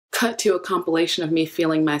Cut to a compilation of me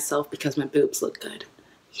feeling myself because my boobs look good.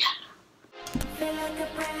 Yeah.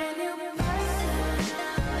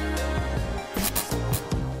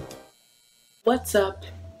 What's up?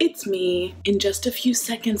 It's me. In just a few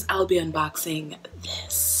seconds, I'll be unboxing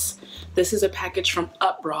this. This is a package from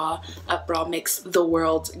Upbra. Upbra makes the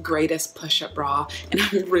world's greatest push-up bra, and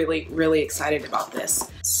I'm really excited about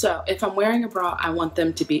this. So if I'm wearing a bra, I want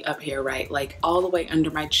them to be up here, right? Like all the way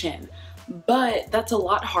under my chin. But that's a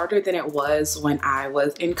lot harder than it was when I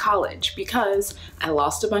was in college because I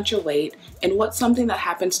lost a bunch of weight, and what's something that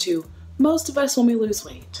happens to most of us when we lose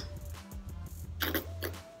weight?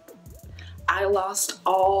 I lost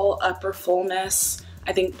all upper fullness.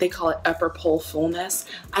 I think they call it upper pole fullness.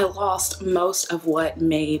 I lost most of what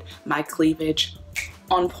made my cleavage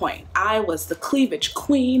on point. I was the cleavage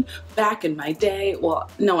queen back in my day.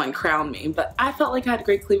 Well, no one crowned me, but I felt like I had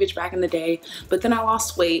great cleavage back in the day, but then I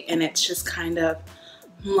lost weight and it's just kind of,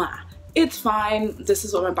 mwah. It's fine. This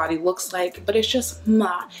is what my body looks like, but it's just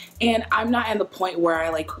mwah. And I'm not at the point where I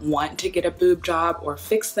like want to get a boob job or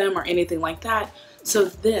fix them or anything like that. So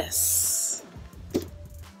this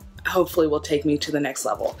hopefully will take me to the next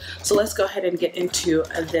level. So let's go ahead and get into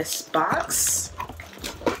this box.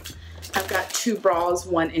 I've got two bras,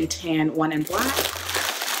 one in tan, one in black.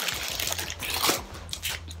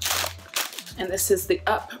 And this is the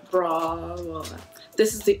Upbra.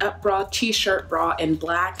 This is the Upbra t-shirt bra in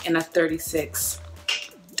black and a 36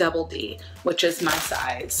 double D, which is my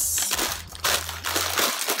size.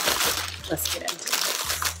 Let's get into it.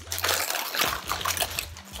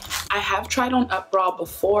 I have tried on Upbra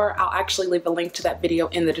before. I'll actually leave a link to that video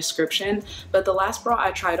in the description, but the last bra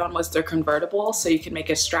I tried on was their convertible, so you can make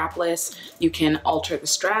it strapless, you can alter the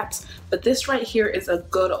straps, but this right here is a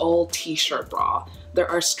good old t-shirt bra. There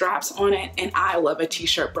are straps on it, and I love a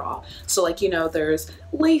t-shirt bra. So like, you know, there's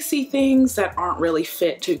lacy things that aren't really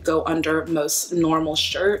fit to go under most normal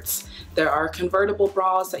shirts. There are convertible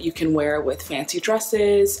bras that you can wear with fancy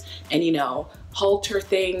dresses and, you know, halter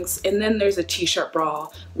things. And then there's a t-shirt bra,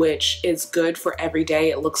 which is good for every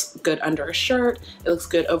day. It looks good under a shirt. It looks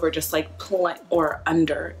good over just like plain, or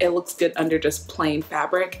under. It looks good under just plain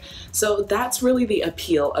fabric. So that's really the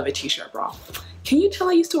appeal of a t-shirt bra. Can you tell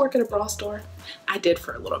I used to work at a bra store? I did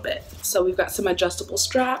for a little bit. So we've got some adjustable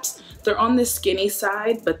straps. They're on the skinny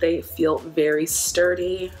side, but they feel very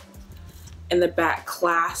sturdy. In the back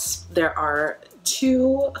clasp, there are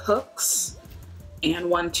two hooks and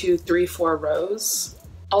 1, 2, 3, 4 rows.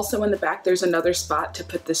 Also in the back, there's another spot to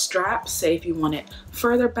put the strap. Say if you want it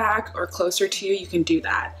further back or closer to you, you can do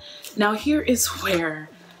that. Now here is where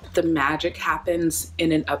the magic happens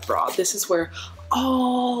in an Upbra. This is where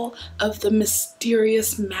all of the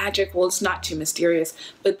mysterious magic, well, it's not too mysterious,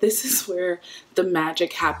 but this is where the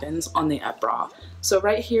magic happens on the Upbra. So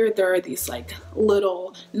right here, there are these like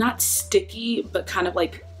little, not sticky, but kind of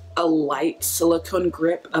like a light silicone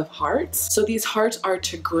grip of hearts. So these hearts are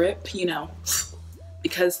to grip, you know,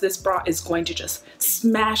 because this bra is going to just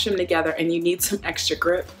smash them together and you need some extra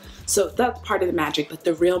grip. So that's part of the magic, but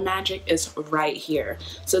the real magic is right here.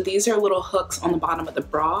 So these are little hooks on the bottom of the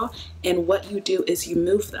bra, and what you do is you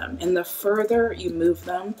move them, and the further you move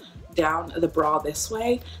them down the bra this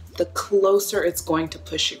way, the closer it's going to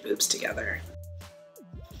push your boobs together.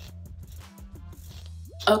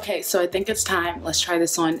 Okay, so I think it's time. Let's try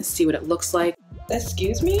this on, see what it looks like.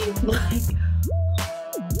 Excuse me? Like,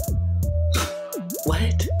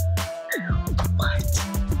 what?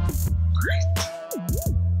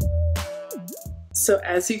 So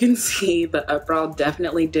as you can see, the Upbra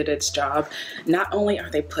definitely did its job. Not only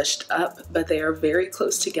are they pushed up, but they are very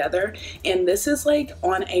close together. And this is like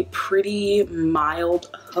on a pretty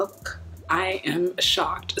mild hook. I am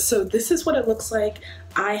shocked. So this is what it looks like.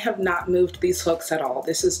 I have not moved these hooks at all.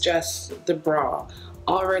 This is just the bra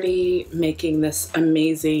already making this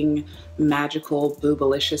amazing, magical,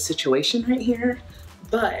 boobalicious situation right here.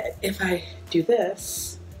 But if I do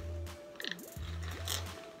this,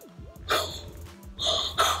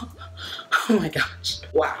 oh my gosh,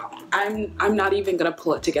 wow. I'm not even gonna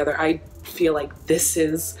pull it together. I feel like this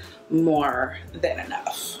is more than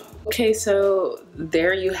enough. Okay, so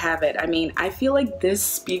there you have it. I mean, I feel like this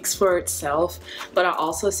speaks for itself, but I'll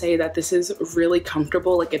also say that this is really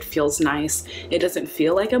comfortable. Like, it feels nice. It doesn't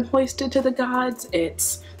feel like I'm hoisted to the gods.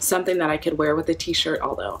 It's something that I could wear with a t-shirt,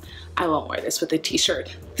 although I won't wear this with a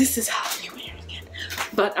t-shirt. This is how I'll be wearing it.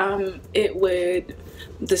 But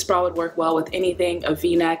this bra would work well with anything, a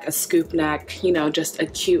v-neck, a scoop neck, you know, just a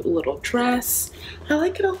cute little dress. I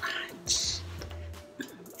like it a lot.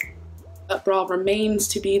 Upbra remains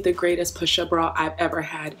to be the greatest push-up bra I've ever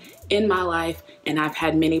had in my life, and I've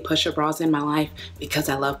had many push-up bras in my life because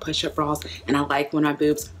I love push-up bras and I like when my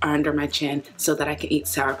boobs are under my chin so that I can eat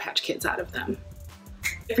Sour Patch Kids out of them.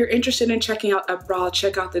 If you're interested in checking out Upbra,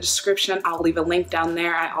 check out the description. I'll leave a link down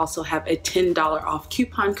there. I also have a $10 off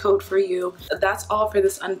coupon code for you. That's all for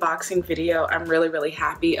this unboxing video. I'm really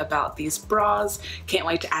happy about these bras. Can't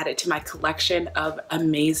wait to add it to my collection of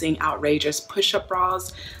amazing, outrageous push-up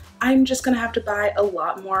bras. I'm just gonna have to buy a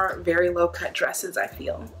lot more very low-cut dresses, I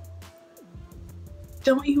feel.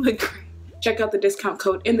 Don't you agree? Check out the discount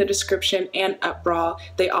code in the description and Upbra.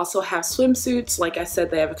 They also have swimsuits. Like I said,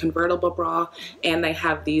 they have a convertible bra and they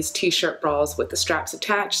have these t-shirt bras with the straps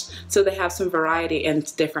attached. So they have some variety in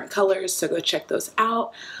different colors. So go check those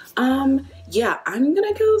out. Yeah, I'm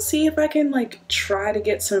gonna go see if I can like try to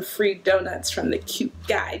get some free donuts from the cute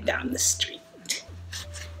guy down the street.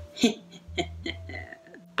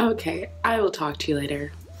 Okay, I will talk to you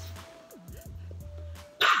later.